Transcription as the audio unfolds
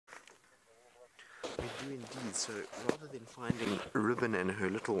indeed. So rather than finding Ribbon and her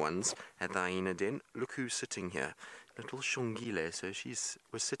little ones at the hyena den, look who's sitting here. Little Xongile. So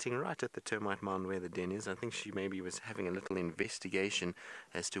was sitting right at the termite mound where the den is. I think she maybe was having a little investigation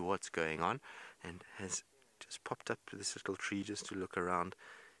as to what's going on, and has just popped up to this little tree just to look around.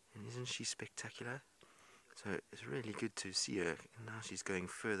 And isn't she spectacular? So it's really good to see her. Now she's going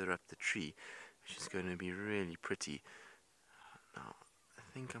further up the tree. She's going to be really pretty. Now, I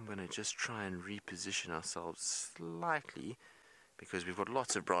think I'm going to just try and reposition ourselves slightly, because we've got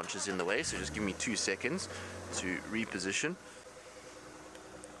lots of branches in the way, so just give me 2 seconds to reposition.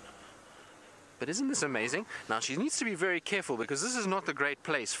 But isn't this amazing? Now she needs to be very careful, because this is not the great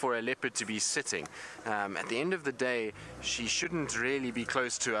place for a leopard to be sitting. At the end of the day, she shouldn't really be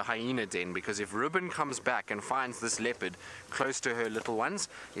close to a hyena den, because if Ribbon comes back and finds this leopard close to her little ones,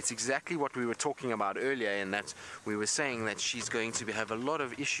 it's exactly what we were talking about earlier, in that we were saying that she's going to have a lot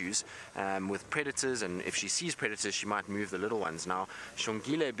of issues with predators, and if she sees predators she might move the little ones. Now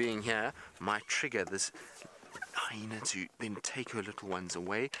Xongile being here might trigger this hyena to then take her little ones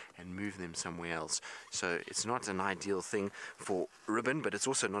away and move them somewhere else. So it's not an ideal thing for Ribbon, but it's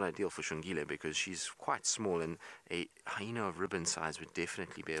also not ideal for Xongile, because she's quite small, and a hyena of Ribbon size would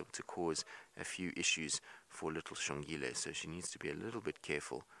definitely be able to cause a few issues for little Xongile. So she needs to be a little bit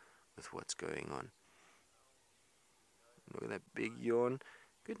careful with what's going on. Look at that big yawn.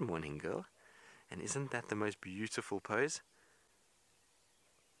 Good morning, girl. And isn't that the most beautiful pose?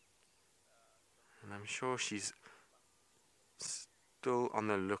 And I'm sure she's still on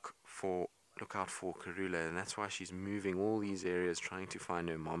the lookout for Karula, and that's why she's moving all these areas trying to find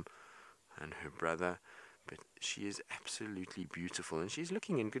her mom and her brother. But she is absolutely beautiful, and she's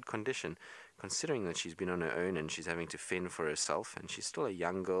looking in good condition, considering that she's been on her own and she's having to fend for herself, and she's still a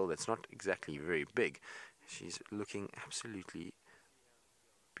young girl that's not exactly very big. She's looking absolutely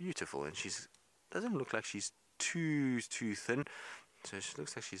beautiful, and doesn't look like she's too thin. So she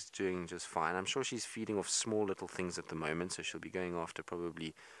looks like she's doing just fine. I'm sure she's feeding off small little things at the moment, so she'll be going after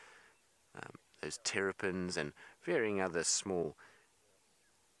probably those terrapins and varying other small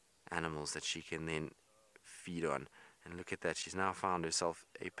animals that she can then feed on. And look at that, she's now found herself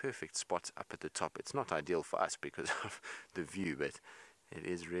a perfect spot up at the top. It's not ideal for us because of the view, but it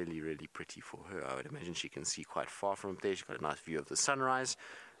is really, really pretty for her. I would imagine she can see quite far from up there. She's got a nice view of the sunrise.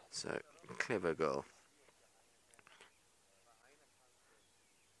 So, clever girl.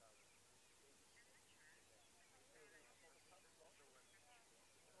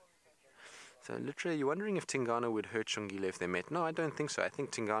 So literally, you're wondering if Tingana would hurt Xongile if they met. No, I don't think so. I think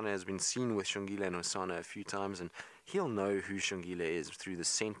Tingana has been seen with Xongile and Hosana a few times, and he'll know who Xongile is through the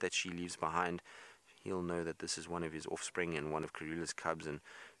scent that she leaves behind. He'll know that this is one of his offspring and one of Karula's cubs, and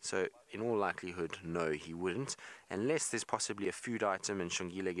so in all likelihood, no, he wouldn't, unless there's possibly a food item and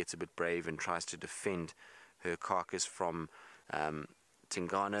Xongile gets a bit brave and tries to defend her carcass from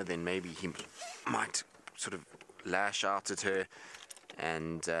Tingana. Then maybe he might sort of lash out at her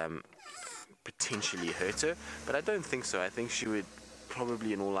and potentially hurt her, but I don't think so. I think she would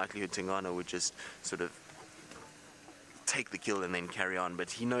probably, in all likelihood, Tingana would just sort of take the kill and then carry on.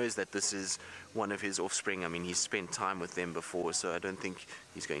 But he knows that this is one of his offspring. I mean, he's spent time with them before, so I don't think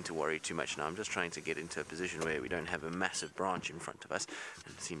he's going to worry too much. Now I'm just trying to get into a position where we don't have a massive branch in front of us,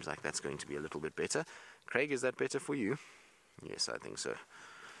 and it seems like that's going to be a little bit better. Craig, is that better for you? Yes, I think so.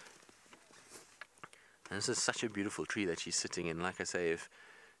 And this is such a beautiful tree that she's sitting in. Like I say, if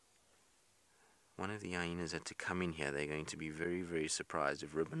one of the hyenas had to come in here, they're going to be very, very surprised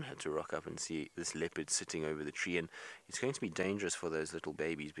if Ribbon had to rock up and see this leopard sitting over the tree. And it's going to be dangerous for those little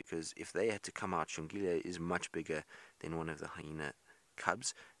babies, because if they had to come out, Xongile is much bigger than one of the hyena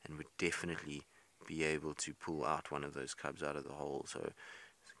cubs and would definitely be able to pull out one of those cubs out of the hole. So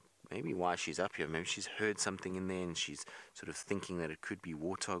maybe why she's up here, maybe she's heard something in there and she's sort of thinking that it could be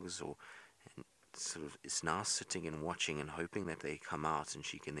warthogs, or and sort of is now sitting and watching and hoping that they come out and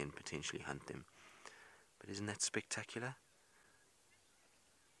she can then potentially hunt them. But isn't that spectacular?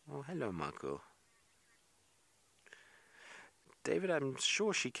 Oh, hello, Marco. David, I'm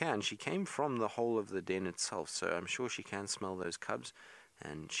sure she can. She came from the hole of the den itself, so I'm sure she can smell those cubs,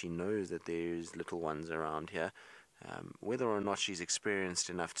 and she knows that there's little ones around here. Whether or not she's experienced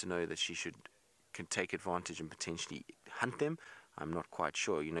enough to know that she can take advantage and potentially hunt them, I'm not quite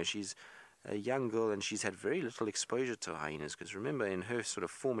sure. You know, she's a young girl and she's had very little exposure to hyenas, because remember, in her sort of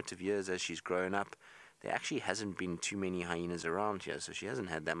formative years as she's grown up, there actually hasn't been too many hyenas around here, so she hasn't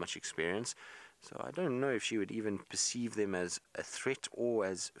had that much experience. So I don't know if she would even perceive them as a threat or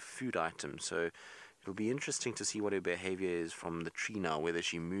as food items. So it'll be interesting to see what her behavior is from the tree now, whether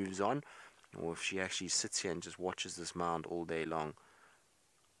she moves on or if she actually sits here and just watches this mound all day long.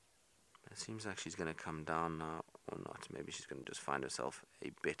 It seems like she's going to come down now, or not. Maybe she's going to just find herself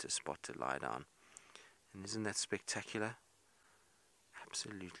a better spot to lie down. And isn't that spectacular?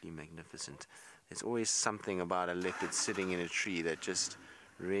 Absolutely magnificent. There's always something about a leopard sitting in a tree that just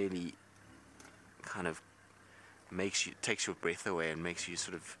really kind of takes your breath away and makes you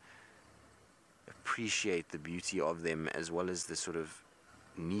sort of appreciate the beauty of them, as well as the sort of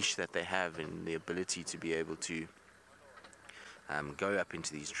niche that they have and the ability to be able to go up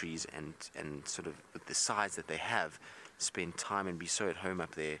into these trees and sort of, with the size that they have, spend time and be so at home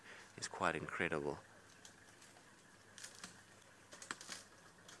up there is quite incredible.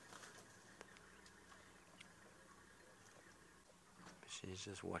 She's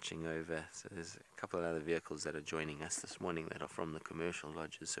just watching over. So there's a couple of other vehicles that are joining us this morning that are from the commercial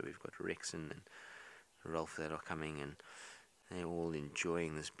lodges. So we've got Rexon and Rolf that are coming, and they're all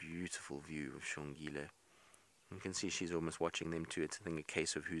enjoying this beautiful view of Xongile. You can see she's almost watching them too. It's, I think, a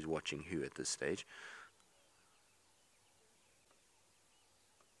case of who's watching who at this stage.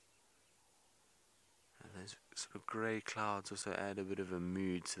 And those sort of grey clouds also add a bit of a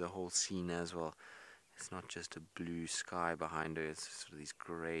mood to the whole scene as well. It's not just a blue sky behind her, it's sort of this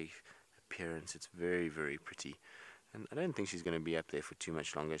grey appearance. It's very, very pretty. And I don't think she's going to be up there for too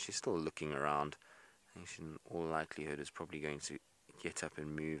much longer. She's still looking around. I think she, in all likelihood, is probably going to get up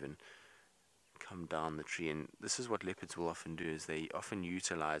and move and come down the tree. And this is what leopards will often do, is they often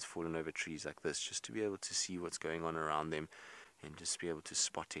utilize fallen over trees like this just to be able to see what's going on around them and just be able to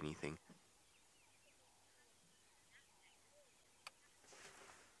spot anything.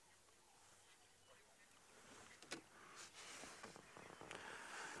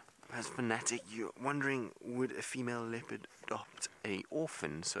 As fanatic, you're wondering, would a female leopard adopt a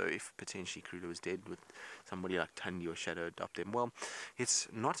orphan? So if potentially Krula was dead, would somebody like Tundi or Shadow adopt them? Well, it's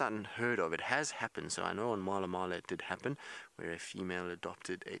not unheard of. It has happened. So I know on Mala Mala it did happen, where a female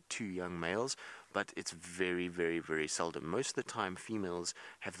adopted two young males, but it's very, very, very seldom. Most of the time, females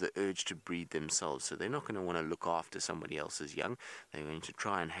have the urge to breed themselves, so they're not going to want to look after somebody else's young. They're going to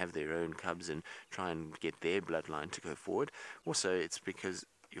try and have their own cubs and try and get their bloodline to go forward. Also, it's because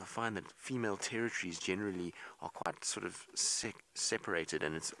you'll find that female territories generally are quite sort of separated,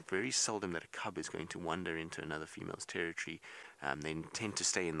 and it's very seldom that a cub is going to wander into another female's territory. They tend to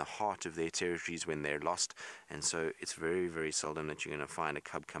stay in the heart of their territories when they're lost, and so it's very, very seldom that you're going to find a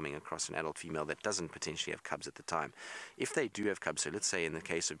cub coming across an adult female that doesn't potentially have cubs at the time. If they do have cubs, so let's say in the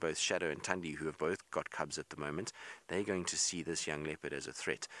case of both Shadow and Tundi, who have both got cubs at the moment, they're going to see this young leopard as a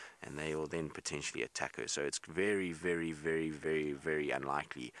threat, and they will then potentially attack her. So it's very, very, very, very, very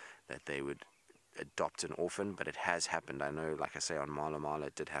unlikely that they would adopt an orphan, but it has happened. I know, like I say, on Mala Mala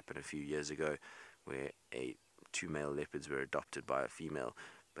it did happen a few years ago, where two male leopards were adopted by a female,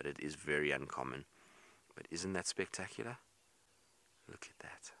 but it is very uncommon. But isn't that spectacular? Look at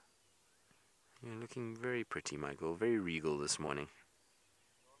that. You're looking very pretty, Michael, very regal this morning.